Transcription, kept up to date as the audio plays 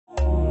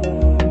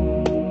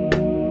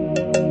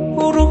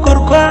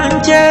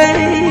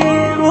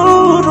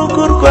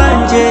urugo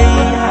rwanjye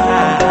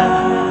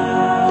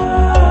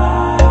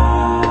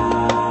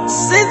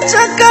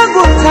sinshaka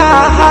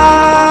gutaha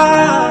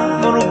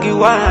mu rugo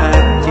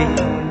iwanjye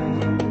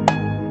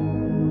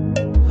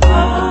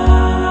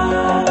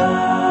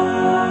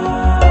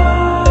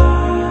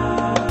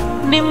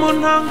ni mu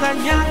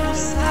ntonganya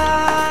gusa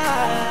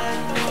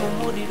mu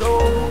muriro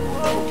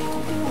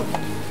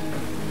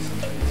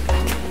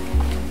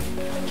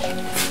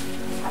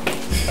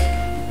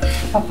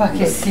Papa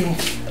Kesi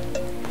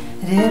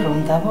rero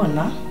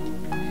ndabona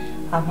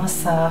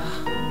amasaha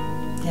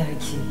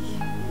yagiye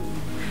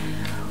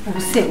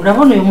ubuse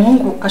urabona uyu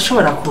muhungu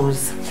ashobora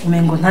kuza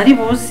umengo ntari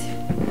buzi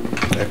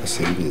ariko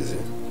simbizi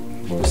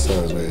mu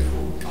bisanzwe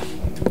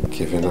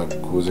Kevin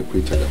akuze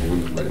kwica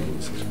gahunda bari mu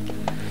nzira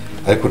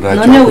ariko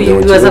ntacyo none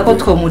wibaza ko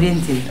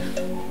twomurindira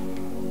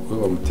we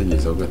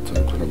bamutegerezaho gato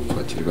ko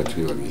nagutwakirwa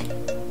turi babiri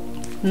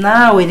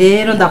nawe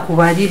rero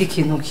ndakubarira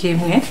ikintu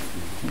kimwe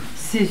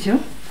sivyo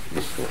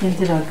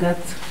Ndira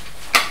gato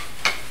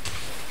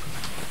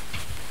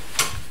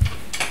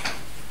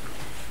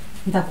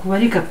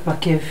ndakubarika Papa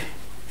Kevin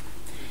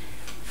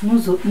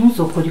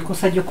nuzokora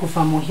ikosa ryo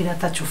kuva muhira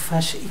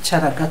atacufashe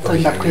icara gato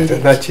ndakwereka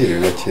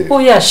nakire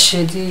oya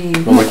sheri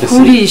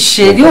kuri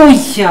sheri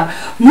oya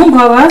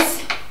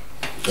ntumbabaze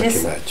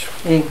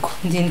ego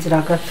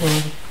ndinzira gato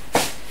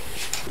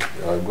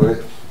agwe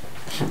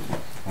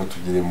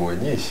mutugire mu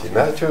nyinshi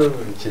nacyo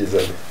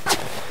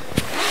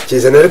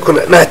kizana ariko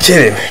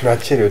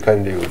nakerewe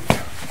kandi yuta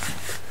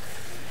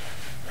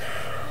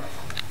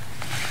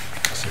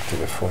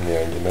telefone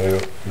yanjye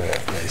nayo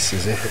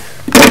nayisize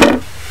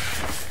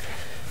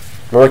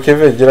Mama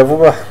Kevin gira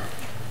vuba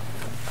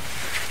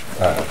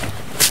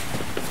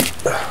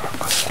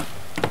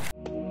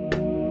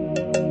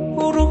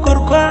urugo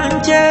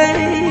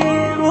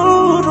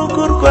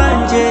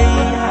rwanjye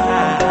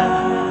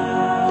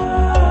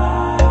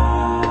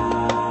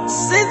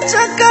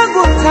sinshaka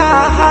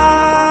gutaha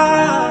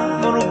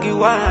mu rugo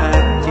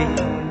iwanjye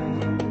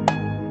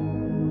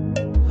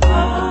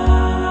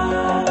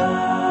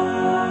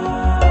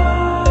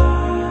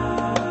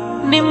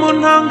ni mu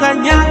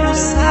ntonganya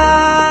gusa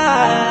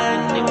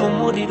ni mu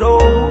muriro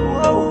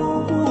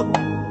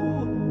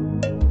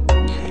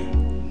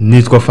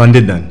Nitwa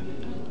Fandedan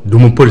ndi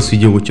umupolisi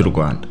w'igihugu cy'u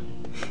Rwanda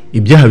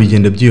ibyaha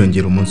bigenda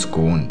byiyongera umunsi ku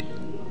wundi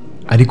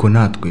ariko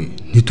natwe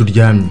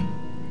ntituryamye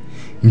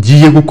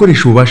ngiye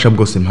gukoresha ububasha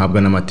bwose mpabwa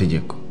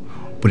n'amategeko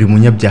buri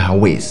munyabyaha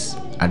wese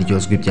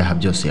aryozwe ibyaha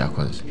byose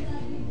yakoze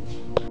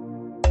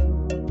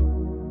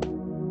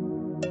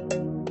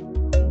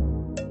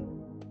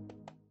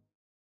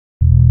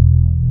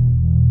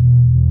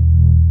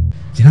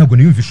ntabwo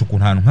niyumvisha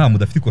ukuntu ahantu nka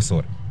mudafite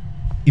ikosora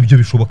ibyo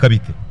bishoboka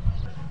bite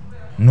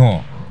no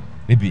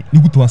baby ni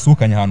gute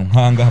wasohokanye ahantu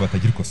nk'ahangaha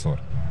batagira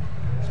ikosora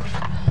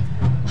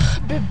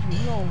baby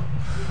no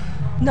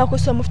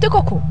nakosora mufite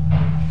koko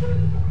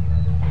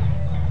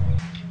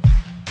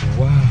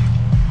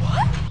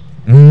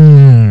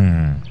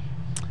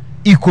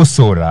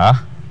ikosora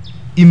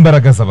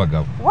imbaraga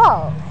z'abagabo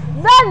wow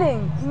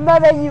darling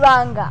namenye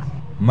ibanga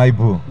my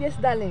boo yes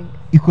darling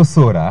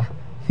ikosora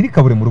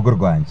ntirikabure mu rugo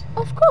rwanjye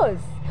of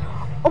course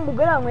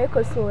umugore wanyweye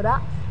ikosora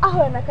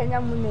ahorana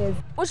akanyamuneza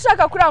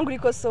ushaka kurangura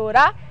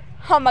ikosora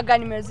hamagana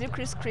nimero ziri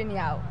kuri screen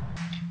yawe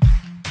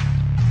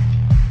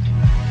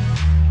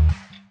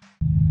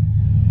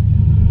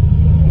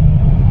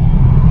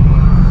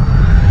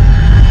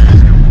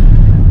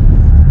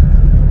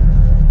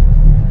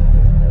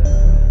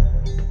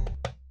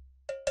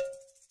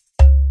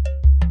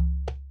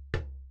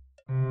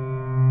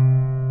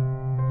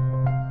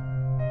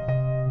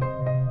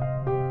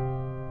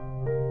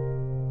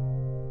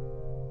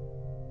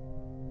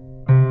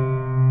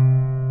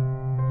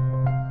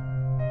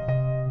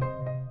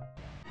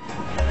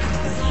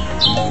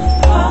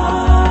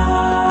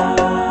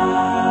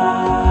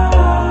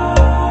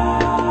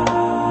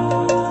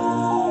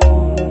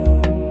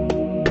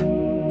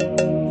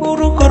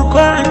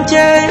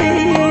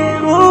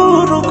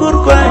urugo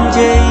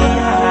rwanjye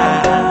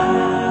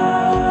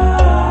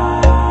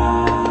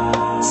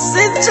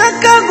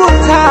sinshaka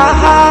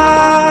gutaha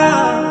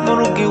mu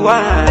rugo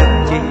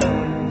iwanjye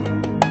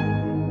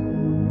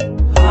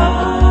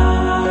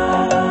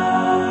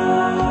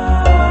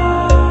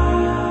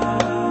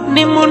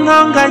ni mu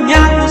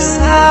ntonganya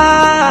gusa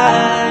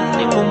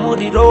ni mu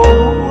muriro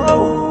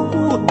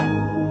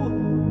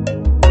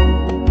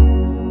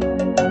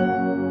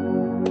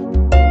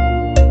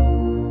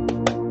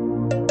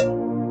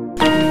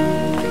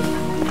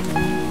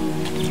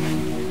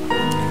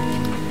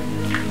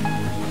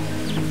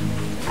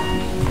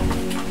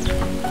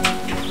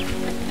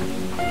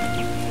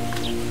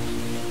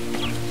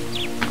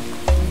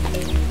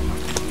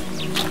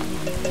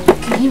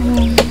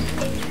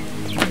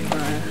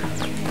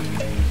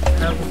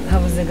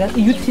habuze gato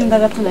iyo utinda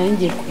gato nari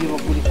ngiye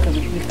kuyobagurika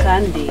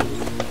bikande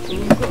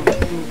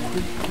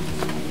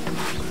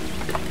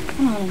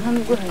nta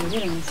nubwo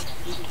hageranye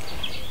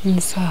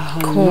Nsaha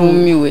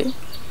kumiwe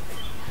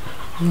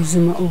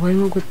ubuzima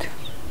ubayemo gute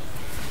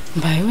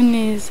mbayeho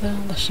neza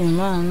ndashima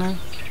Imana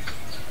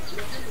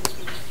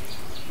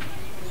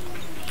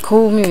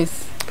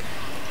kumisi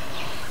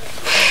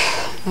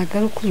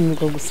nagaruka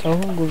urumirwa gusa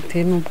ahubwo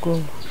biteye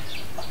n'ubwoba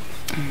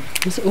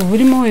ubu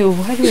urimo we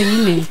ubu hari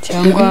wenyine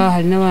cyangwa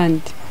hari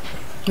n'abandi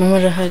mama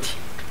arahari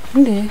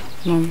nde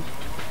mama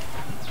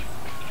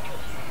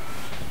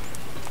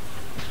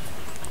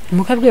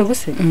MUKARWEGO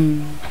se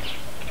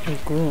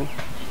yego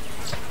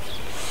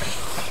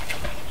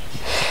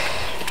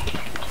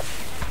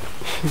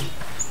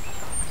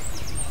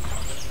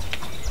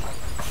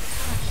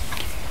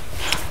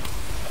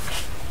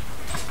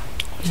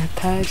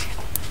natari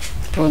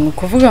ubona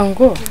ukuvuga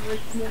ngo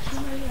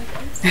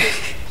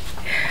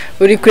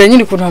uri kure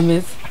nyine ukuntu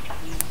hameze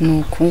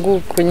nuko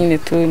nguko nyine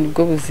tu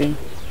nibwo buzima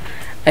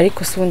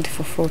ariko se ubundi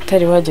fofo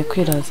utari wajya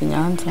kwiraza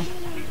Nyanza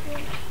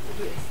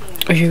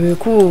uyobewe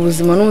ko ubu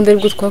buzima n'ubundi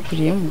aribwo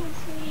twakuriyemo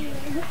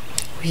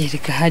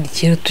uyereka hari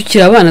kera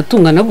tukiri abana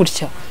tungana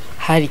gutya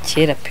hari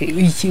kera pe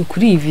iki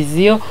kuri iyi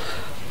viziyo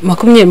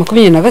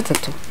 2023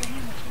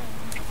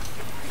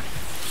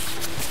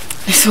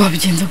 ese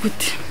wabigenza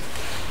gute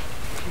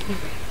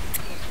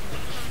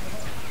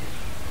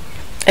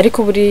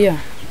ariko buriya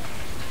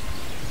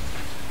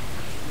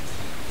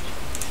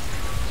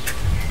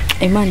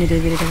Imana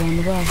ireberera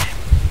abantu bayo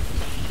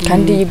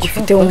kandi iyo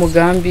ugufiteho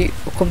umugambi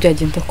uko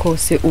byagenda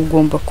kose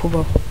ugomba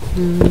kubaho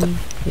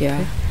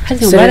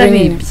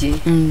baranibye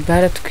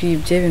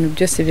baratwibye ibintu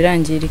byose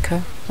birangirika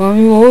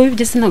wowe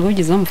ibyo sinago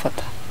bigeze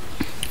bamufata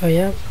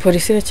oya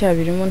polisi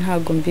iracyabirimo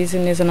ntago mbizi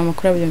neza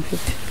n'amakuru abyo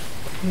mfite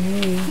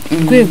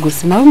rwego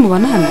sinawe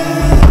mubana hano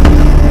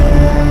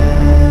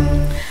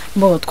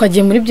bo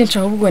twagiye muri byinshi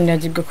ahubwo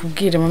nagibwa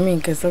kubwira mama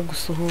ingaza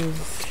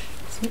gusuhuza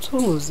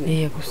sinsuhuze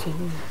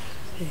gusuhuza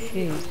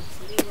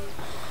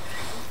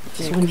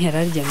ubu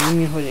yararya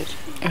mwihorera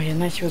oya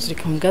nta kibazo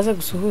reka mugaza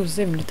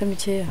gusuhuze iminota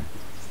mikeya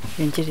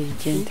yongereye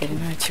igendere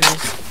nta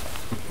kibazo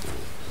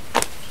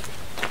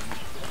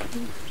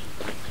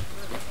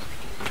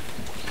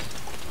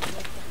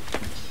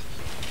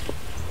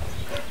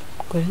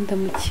gore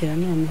ndamukira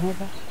noneho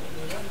ba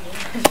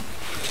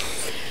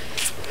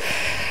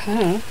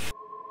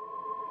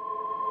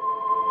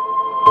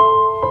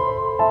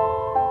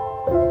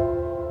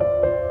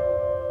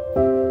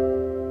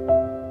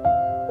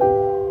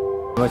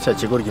cya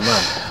kigo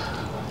ry'Imana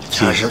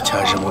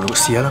cyaje mu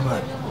Rusiyara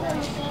man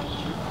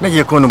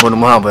nagiye kubona umuntu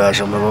umuhambo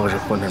yaje mubabaje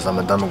kunteza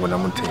madame ngo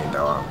namuteye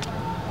inda wa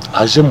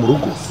aje mu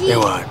rugo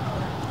ewana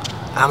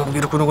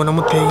amubwira ukuntu ngo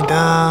namuteye inda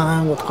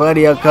ngo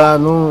twari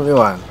akantu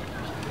ewana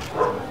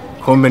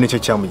kombe nicyo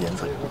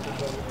cyamugenza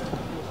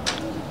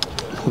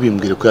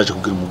ntubimbwire ko yaje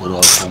kubwira umugore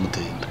wawe ko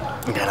namuteye inda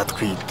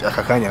ngaratwite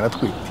aka kanya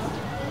aratwite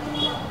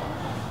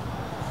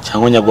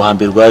cyangwa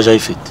nyaguhambirwa yaje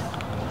ayifite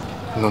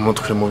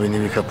n'umutwe mu bintu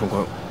bikapu ngo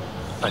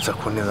aza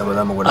kuneza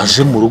madame ngo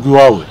aje mu rugo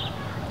iwawe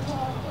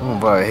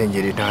umva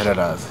hengeri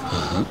ntararaza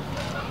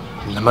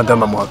na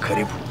madame amuha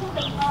karibu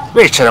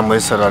bicara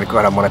muri salo ariko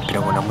aramurapira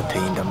ngo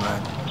namuteye inda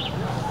mwana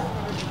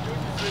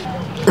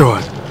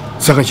ewana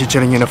saka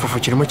cyicaranye na Fofo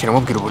kirimo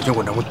kiramubwira uburyo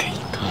ngo namuteye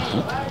inda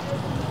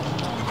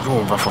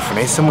urumva Fofo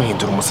nahise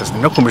muhindura umusasi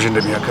nakomeje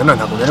ndabihakana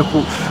ntabwo nari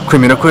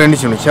kwemera ko yari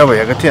ikintu cyabaye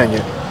hagati yanjye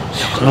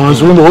none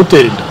uzundi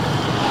hoteli inda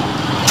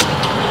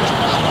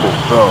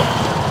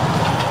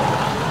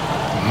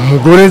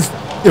umugore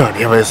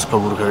yabaye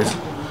supaguru kabisa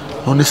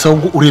none se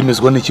ngo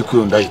uremezwa n'iki ko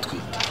yonda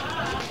yitwite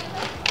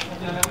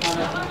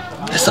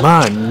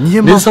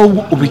nesa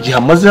ubigiha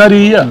amaze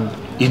hariya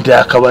inda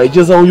yakabaye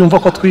igeze aho yumva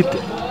ko atwite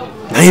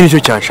nayo nicyo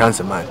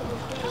cyanshanze man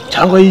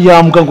cyangwa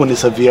yiyambwa ngo ni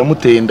Savi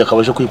yamuteye inda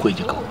akabaje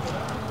kwikwegeka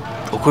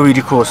uko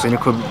biri kose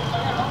niko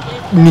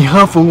ni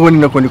hafi ngo ni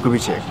nako niko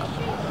bikeka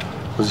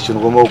uzi ikintu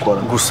ugomba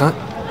gukora gusa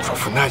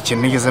Fofo nta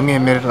kintu nigeze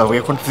amwemerera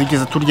navuye ko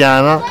tuzigeze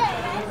turyana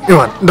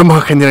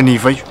ndamuhakanira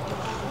nivayo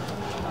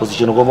uzi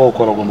ikintu ugomba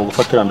gukora ugomba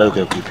gufatira ndayo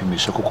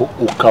kwipimisha kuko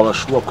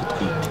ukabashubwa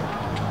kutwite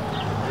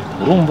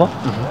urumva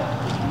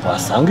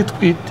wasanga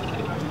itwite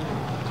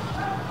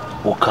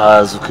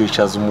ukaza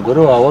ukicaza umugore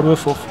wawe ari we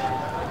Fofo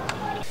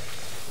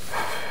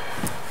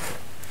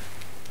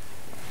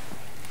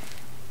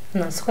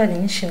naswari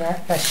nyinshi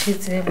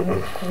nashize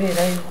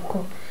kubera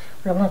yuko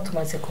uramwa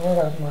tumaze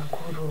kubara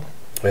makuru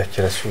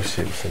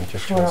kirashyushye gusa nicyo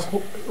kibazo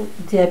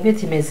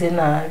diabete imeze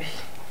nabi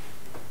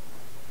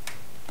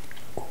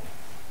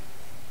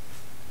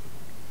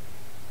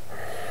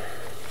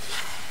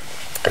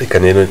ariko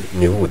rero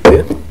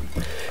nihute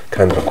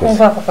kandi urakoze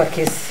umva papa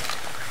KESSY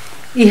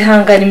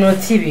ihangana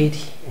iminota 2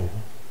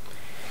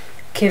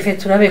 Keve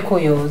turabe ko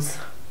yoza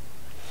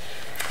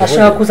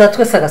ashaka kuza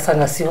twese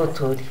agasanga siho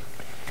turi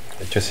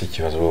icyo si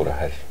ikibazo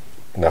urahari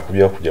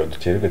nakubwiye kugira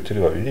dukererwe turi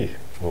babiri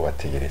ngo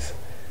bategereza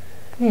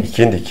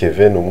ikindi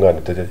Keve ni umwana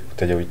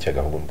utajya wica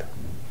gahunda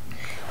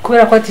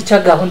kubera ko atica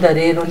gahunda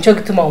rero nicyo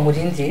gituma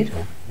umurindira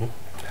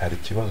hari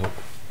ikibazo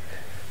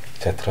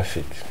cya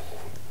traffic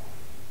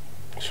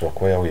ushobora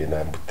kuba yahuye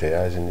na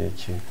ambuteyage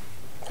n'iki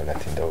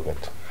agatindaho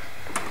gato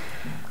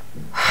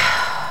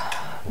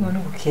none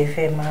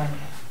ukeve man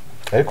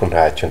ariko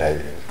ntacyo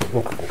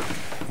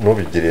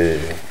nubigire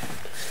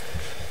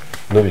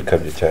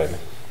nubikabye cyane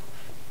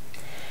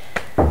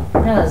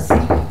nazi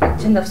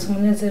ndafite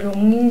umunezero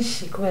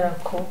mwinshi kubera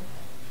ko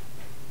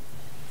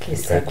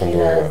Kesi ariko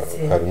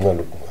akiraze. hari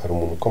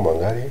umuntu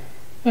ukomanga hari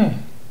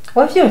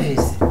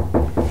wavyumvise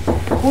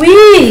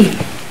wi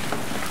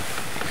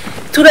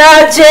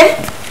turaje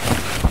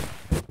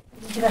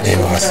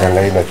rero wasanga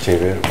ari na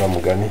kebe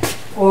bamugani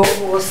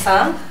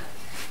osa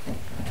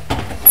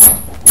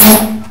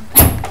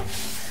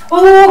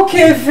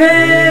Keve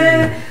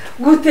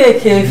gute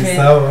Keve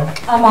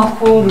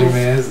amakuru ni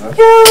meza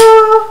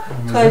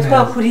twari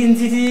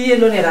twakurindiriye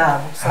none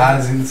rabo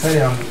hanze nsari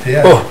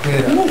yambuteye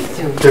kwera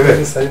kebe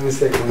nsari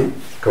misekuri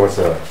comment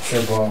ça va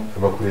c'est bon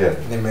amakuru ya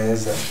ni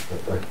meza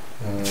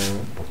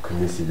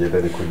kumisi igenda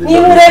ariko ni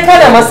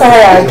murekana amasaha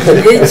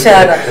yagiye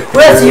cyara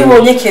uretse iyo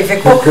ubonye Keve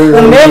ko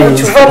umenye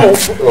ucuva mu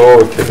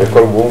keve ko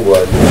umuhungu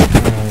wanjye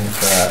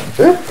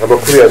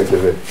amakuru ya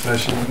keve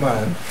nashima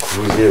Imana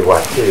kuye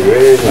wakewe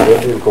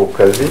n'ubundi uko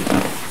kazi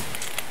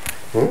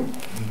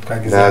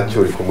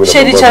ntacyo uri kumwe na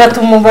sheri cyara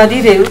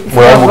tumubarire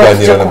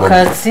muramuganira na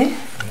kazi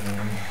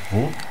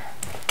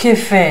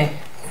Keve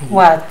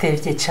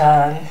watevye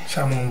cyane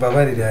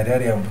mumbabarire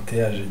hari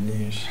yambuteye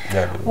nyinshi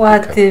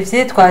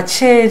watevye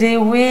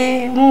twacerewe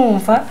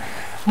mwumva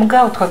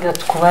mugabo twagira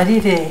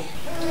tukubarire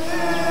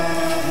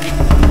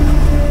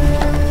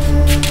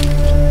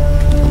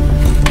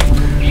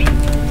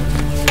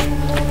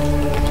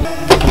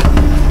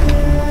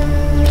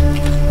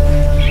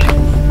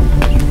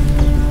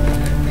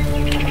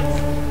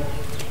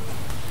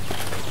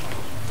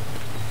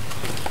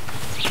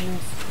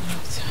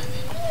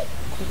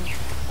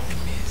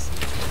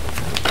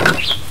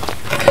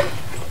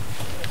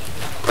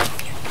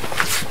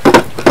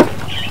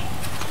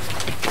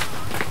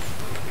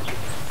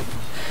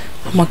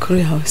amakuru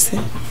yawe se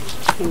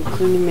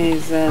amakuru ni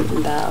meza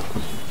ndaho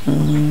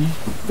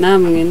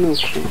namwe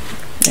nuko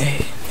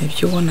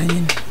nibyo ubona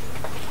nyine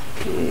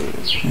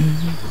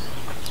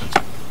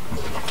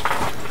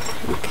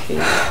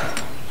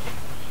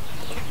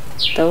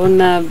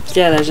ndabona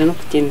byaraje no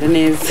kugenda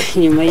neza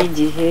nyuma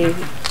y'igihe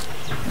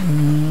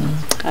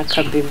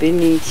akabebe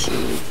n'iki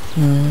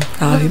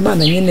aho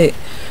Imana nyine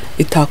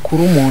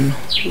itakura umuntu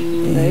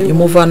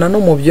imuvana no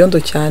mu byondo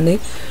cyane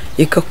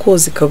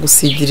ikakoza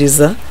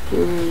ikagusigiriza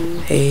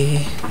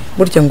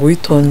burya ngo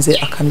witonze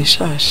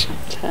akamishaje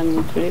cyane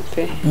kuri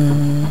pe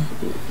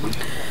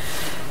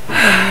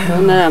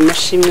ndabona ari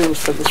amashimwe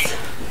gusa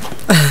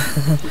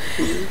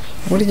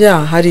burya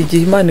hari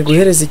igihe Imana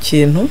iguhereza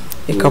ikintu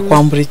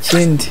ikakwambura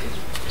ikindi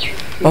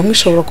bamwe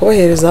ishobora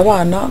kubahereza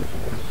abana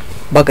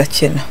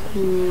bagakena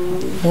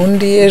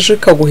undi ejo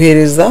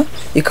ikaguhereza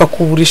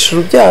ikakuburisha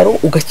urubyaro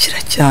ugakira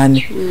cyane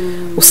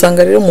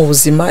usanga rero mu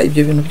buzima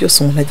ibyo bintu byose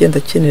umuntu agenda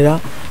akenera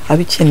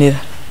abikenera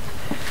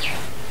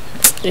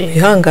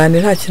ihangane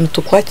nta kintu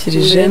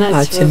tukwakirije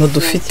nta kintu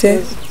dufite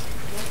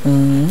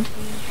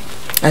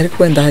ariko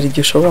wenda hari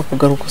igihe ushobora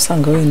kugaruka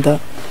usanga wenda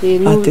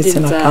atetse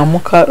na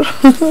kamukara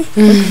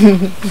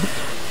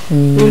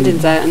n'undi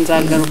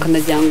nzagaruka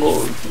nagira ngo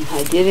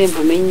ntagere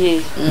mpamenye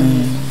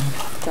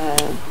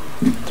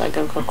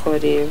nzagaruka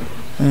kureba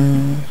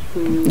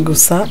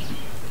gusa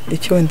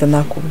icyo wenda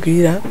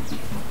nakubwira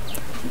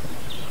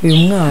uyu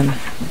mwana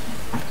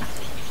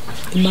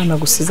Imana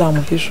gusa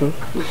izamuha ijuru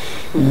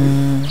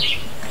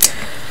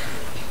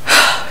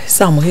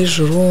izamuha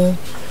ijuru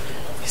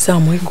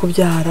izamuhe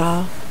kubyara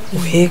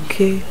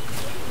uheke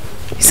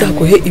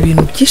izaguhe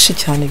ibintu byinshi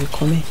cyane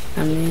bikomeye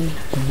amen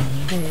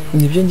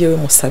nibyo ngewe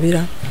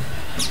musabira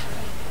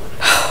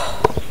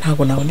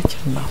ntabwo nabona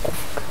ikintu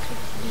nakuvuga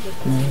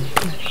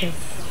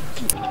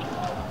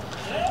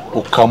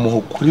ukamuha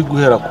ukuri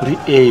guhera kuri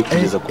A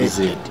kugeza kuri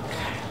Z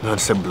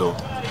nonse bro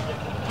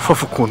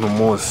FOFO ukuntu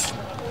muzi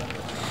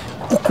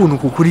ukuntu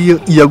kukuri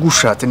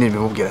yagushatse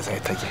n'ibimubwira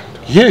azahita agenda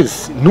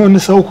yes none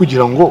saho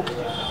kugira ngo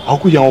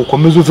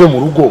ukomeze uve mu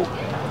rugo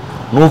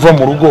nuva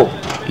mu rugo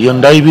iyo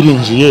ndayi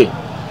birinjiye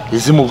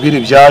izimubwira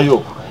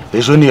ibyayo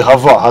ejo ni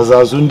hava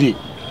hazaza undi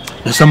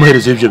ese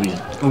amuhereze ibyo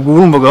bintu ubwo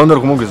urumva gahunda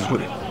ari kumubwiza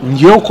ukuri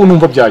ngiye ko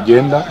numva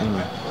byagenda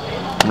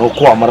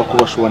nuko wamara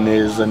kubashwa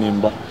neza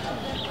nimba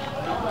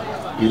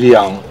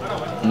iriya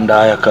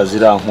ndaya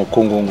kazira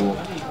nkuko ngo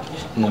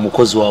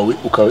n'umukozi wawe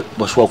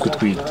ukabashwa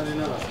kwitwita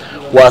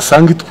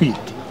wasanga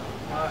itwite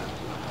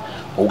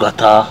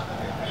ugataha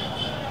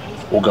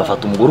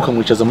ugafata umugore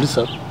ukamwicaza muri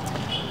salo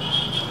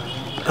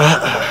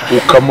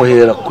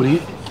ukamuhera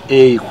kuri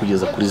A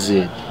kugeza kuri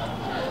Z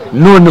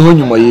noneho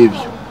nyuma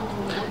y'ibyo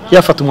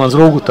yafata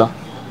umwanzuro wo guta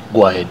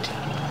go ahead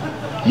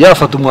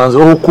yafata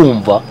umwanzuro wo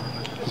kumva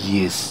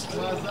yes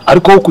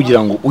ariko kugira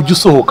ngo ujye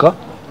usohoka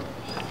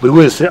buri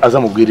wese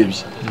azamubwira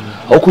ibye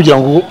aho kugira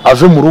ngo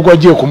ave mu rugo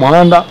agiye ku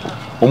muhanda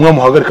umwe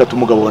amuhagarika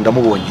tumugabo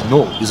ndamubonye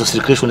no izo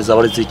circulation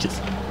zaba ari zikiza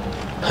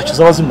ntacyo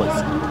zaba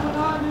zimaze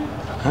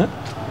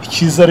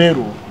ikiza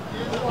rero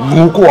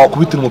nuko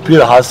wakubitira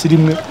umupira hasi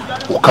rimwe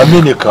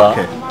ukameneka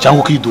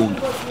cyangwa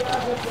ukidunda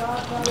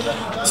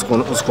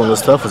ukuntu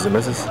staff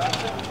zimeze se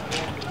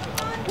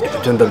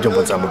ibyo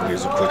ndabyumva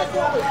nzamubwiza ukuri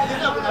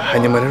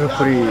hanyuma rero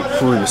kuri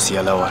uyu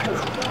siyala wacu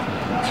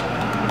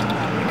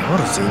niho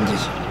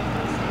ruzingiye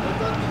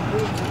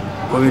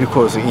uko biri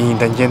kose iyi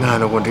ndangiye nta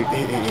n'ubundi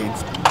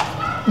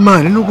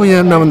mani nubwo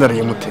naba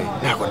narayimuteye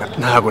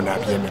ntabwo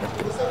nabyemera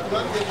pe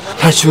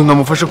nta kintu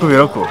namufashe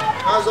kubera ko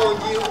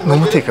ni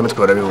umutekano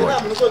twarabibonye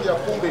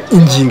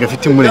ingingo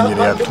afite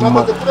imurengere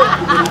yatuma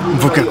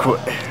mvuge ko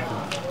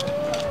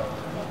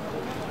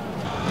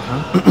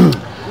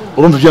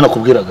urumva ibyo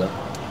nakubwiraga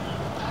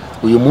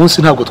uyu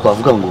munsi ntabwo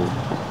twavuga ngo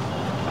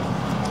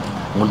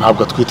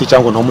ntabwo atwite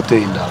cyangwa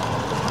ntamuteye inda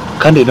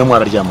kandi na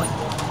mwararyamanye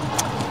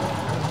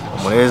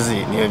umurezi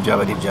niyo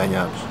byaba ari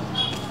ibyanyabyo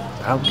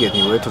ntabwiye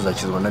nti wowe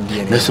tuzakizwa na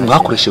DNA nese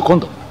mwakoreshe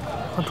kondo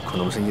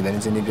dukunda gusingira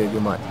n'inze n'ibyo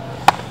by'Imana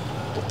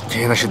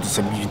cyane nashidutse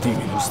by'ibiti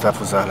staff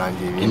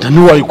zarangiye inda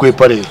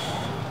ntiwayikwepa rero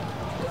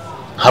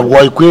ntabwo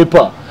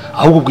wayikwepa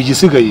ahubwo ubwo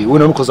igisigaye we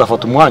nanuko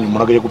zafata umwanya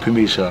umuntu agaye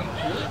gupimisha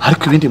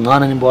ariko ibindi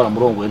mwana nimba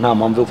waramurongoye nta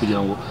mpamvu yo kugira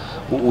ngo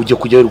ujye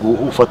kujya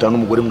ufatana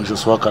n'umugore mu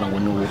ijosi wakana ngo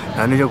niwe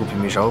nta n'ibyo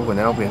gupimisha ahubwo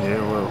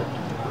narakwendereye wowe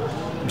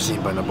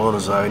byimba na boro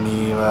zawe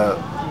niba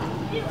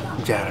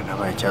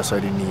byaranabaye cyangwa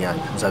ari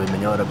n'iyanjye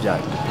nzabimenya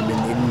warabyaye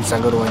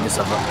nisanga ari uwanjye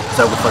sava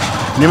nzagufasha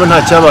niba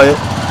nta cyabaye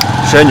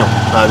shenyo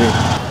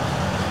ntabindi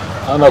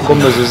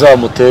anakomeza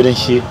uzamutera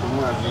inshyi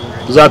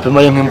uzapima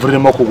nk'imvura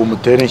irimo kugwa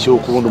umutere inshyi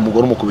kuko ubundi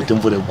umugore umukubita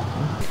imvura egwa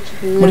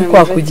muri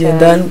kwa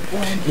kugenda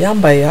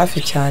yambaye hafi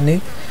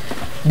cyane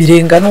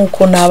birenga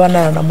nuko naba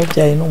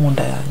naranamubyaye no mu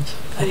nda yanjye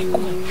ariko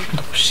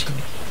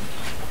ndagushimiye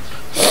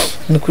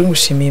ni kuri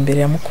ngushimiye imbere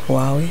ya mukuru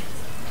wawe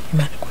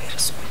Imana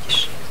iguhereze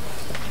umugisha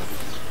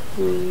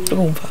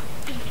urumva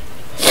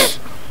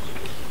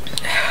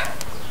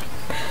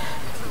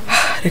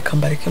reka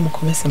mbareke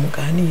mukomeze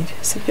muganire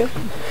sibyo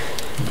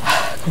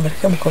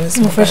mbareke mukomeze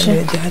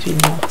muganire igihe hari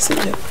inyuma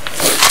sibyo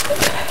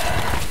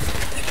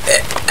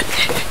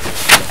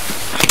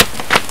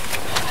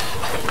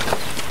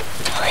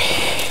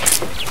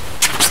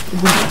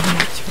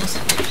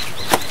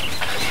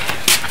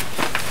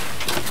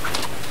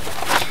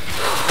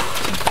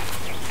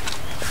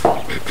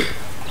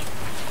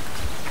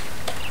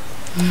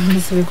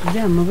Nsubiye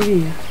kuryama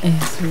buriya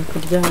nsubiye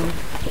kuryama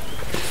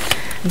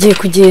ngiye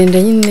kugenda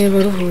nyine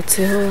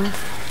baruhutseho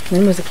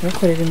narimaze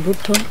kumukorera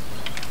imbuto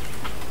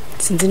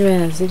sinzi niba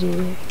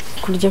yanaziriye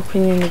kurya kwe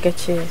nyine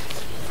gakeya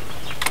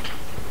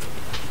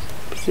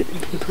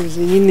ntuzi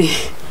nyine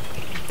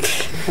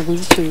ntabwo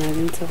nzi icyo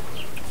narenzaho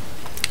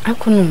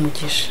ariko ni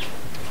umugisha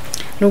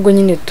nubwo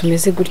nyine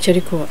tumeze gutya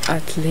ariko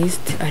at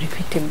least ari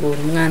kwitegura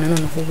umwana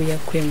noneho ubu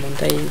yakuye mu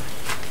nda yiwe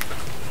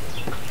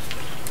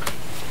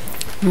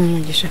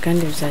umugisha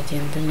kandi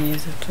bizagenda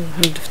neza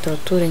hano dufite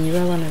abaturanyi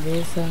b'abana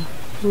beza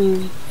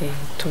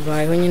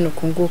tubayeho nyine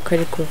ukunguka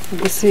ariko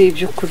gusa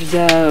ibyo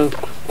kurya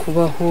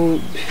kubaho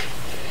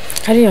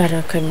hariya hari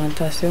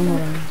akarimantasiyo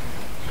nk'urana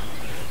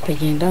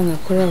bagenda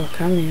nkakora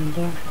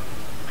bakamemba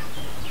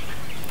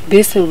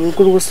mbese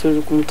urugo rwose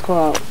ruri ku mutwe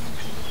wawe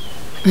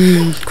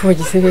ko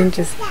bagize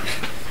benshi se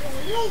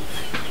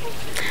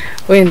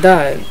wenda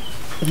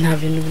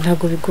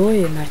ntabwo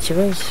bigoye nta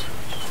kibazo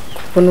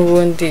kuko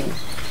n'ubundi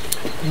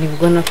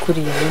nibwo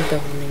nakuriye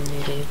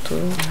ndabumenyereye tu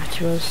nta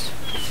kibazo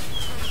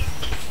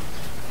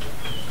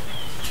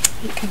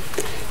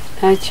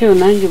ntacyo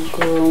nanjye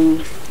ubwo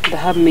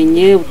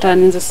ndahamenye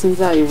utaninze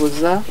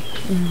sinzayibuza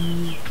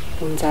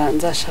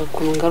nzashaka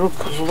ukuntu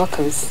ngaruka vuba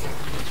kabisa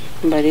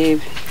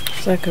mbarebe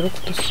uzagaruka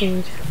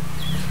udusure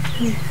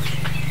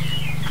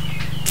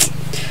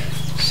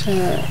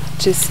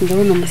Jesse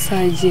ndabona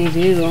amasaha agiye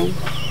rero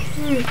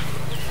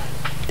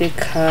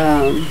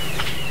reka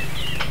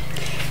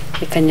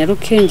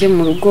nyaruke njye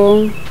mu rugo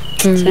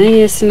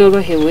cyane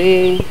sinorohewe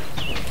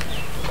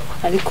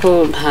ariko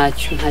nta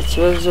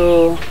kibazo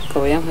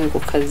akaba yankuye ku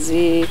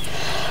kazi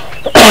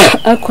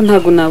ariko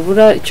ntabwo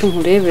nabura icyo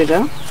nkurebera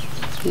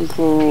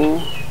ngo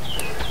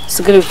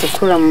usigare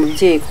bitakura mu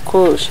mubyeyi kuko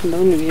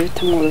ndabona ibyo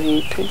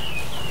bitamworoheye pe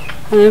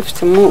hano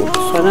mfitemo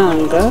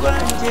udufaranga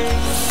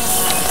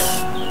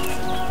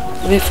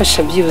bifasha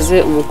byibuze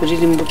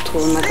umugurira imbuto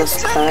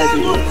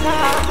n'agasukari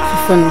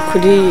ufana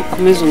kuri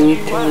komeza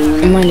umwiteho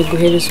Imana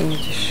iguhereze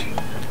umugisha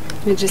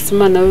Jesse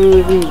Imana we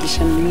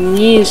w'imigisha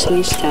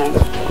myinshi cyane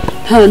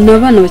nta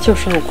bana bake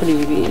bashobora gukora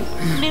ibi bintu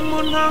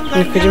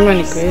ni kuri Imana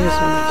iguhereze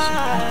umugisha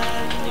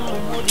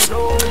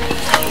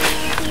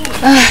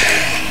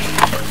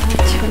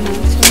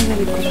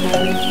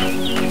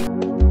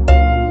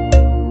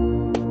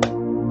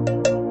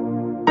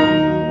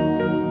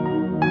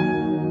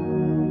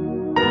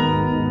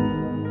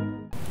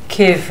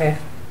Keve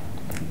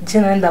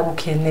jina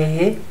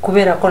ndagukeneye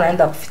kubera ko nari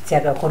ndagufitiye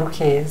agakuru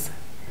keza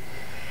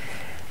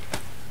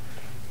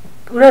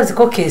urazi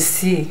ko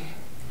KESSY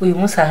uyu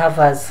munsi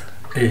ahavaza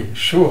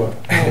sure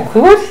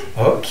kuri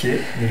okay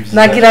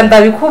nagira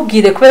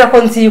ndabikubwire kubera ko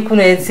nzi yuko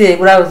uneze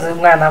urazi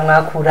umwana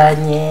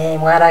mwakuranye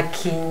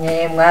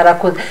mwarakinye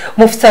mwarakoze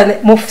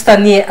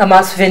mufitaniye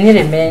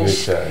amasouvenir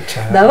menshi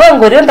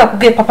ndabango rero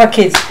ndakubwiye papa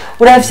KESSY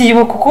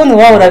uravyibuka ukuntu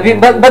wawe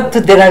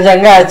batuderanja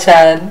ngaha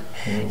cyane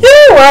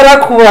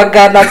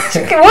warakubagana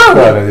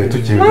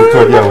tugiye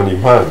gutora ni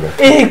impanga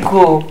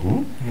ego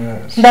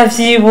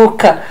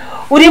ndavyibuka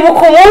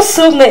uribuka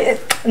umunsi umwe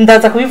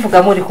ndaza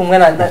kubivuga muri kumwe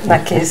na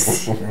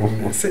KESSY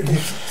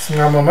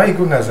mwa mama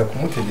yigo nkaza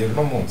kumutegera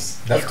no munsi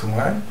ndafite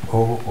umwanya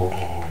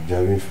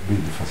byaba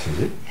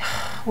bidufashije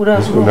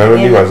naro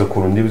nibaza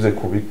ukuntu ndibuze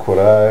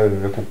kubikora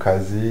bive ku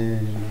kazi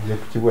njye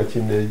ku kibuga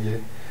cy'indege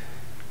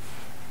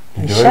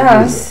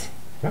chance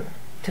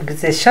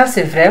tugize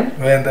chance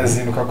vraiment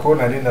ndazinduka ko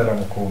nari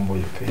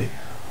naramukumbuye pe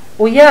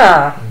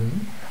oya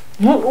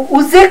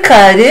uze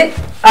kare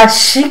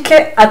ashike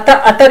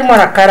atarimo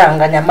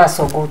arakaranganya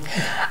amaso gute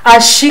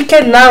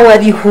ashike nawe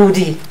ari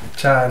huri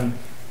cyane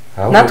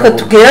natwe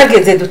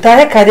tugerageze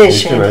dutahe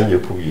kareshe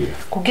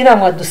kugira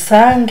ngo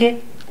adusange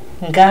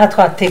ngaha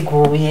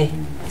twateguye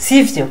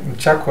sivyo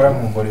ncyakora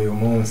mu ngore uyu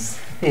munsi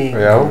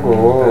ahubwo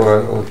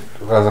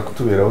baza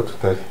kutubera aho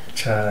tutari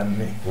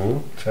cyane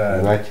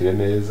mwakire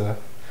neza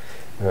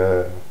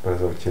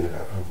baza gukenera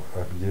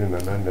abagirana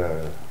nanda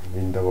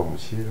n'indabo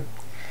mushyira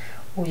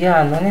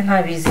oya none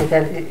ntabizi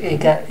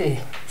ega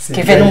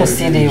Kevin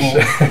n'umusirimu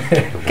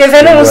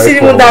Kevin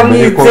n'umusirimu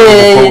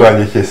ndamwizeye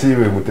kubanye KESSY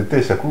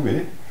mutetesha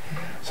kubi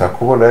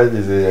sakubona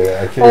yagize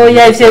akiri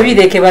oya ivyo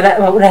bireke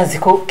urazi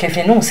ko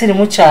Kevin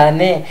n'umusirimu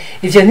cyane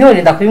ivyo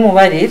ntiyorinda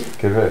kubimubarira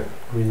Kevin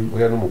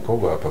oya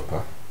n'umukobwa wa papa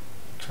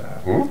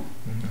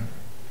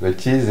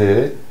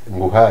nakizere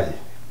nguhaye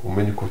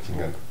umenye uko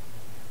kingana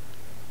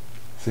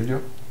sibyo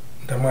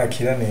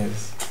ndamwakira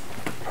neza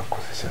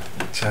akoze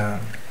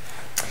cyane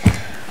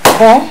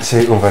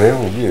c'est on va aller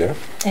mubwira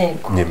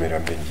nyemera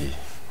mbengiye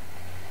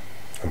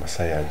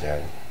amasaha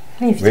yajyanye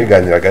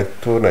beganira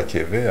gato na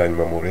Kevin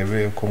hanyuma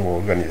murebe uko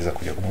muorganiza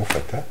kujya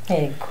kumufata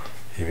yego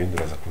ibindi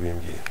uraza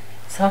kubimbwira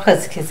sawa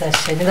kazi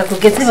kizashe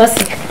ndakugeze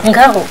basi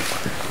ngaho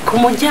ku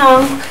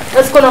muryango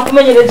basiko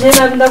nakumenyereje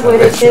nabi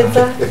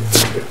ndagoherekeza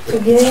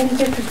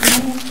tugende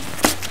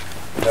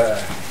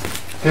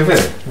Kevin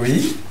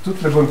oui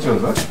toutes les bonnes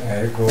choses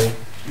yego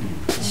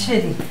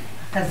chérie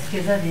kazi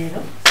kiza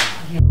rero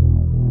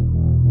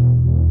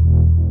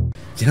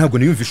ntabwo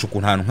niyumvisha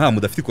ukuntu ahantu nka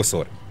mudafite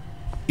ikosora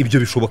ibyo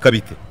bishoboka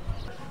bite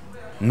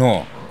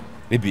no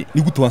baby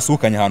ni gute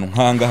wasohokanye ahantu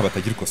nk'ahangaha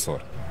batagira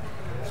ikosora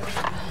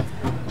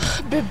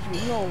baby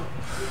no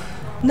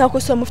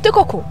nakosora mufite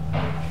koko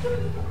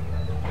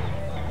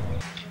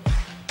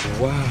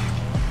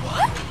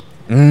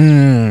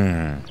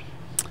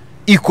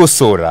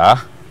ikosora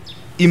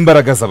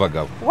imbaraga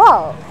z'abagabo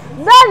wow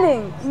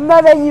darling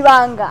namenye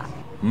ibanga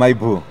my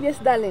boo yes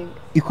darling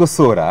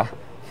ikosora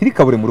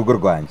ntirikabure mu rugo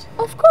rwanjye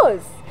of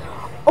course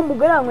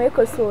umugore wanyweye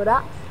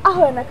ikosora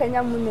ahorana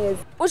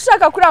akanyamuneza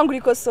ushaka kurangura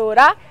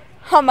ikosora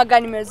hamagana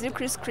nimero ziri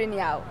kuri screen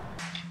yawe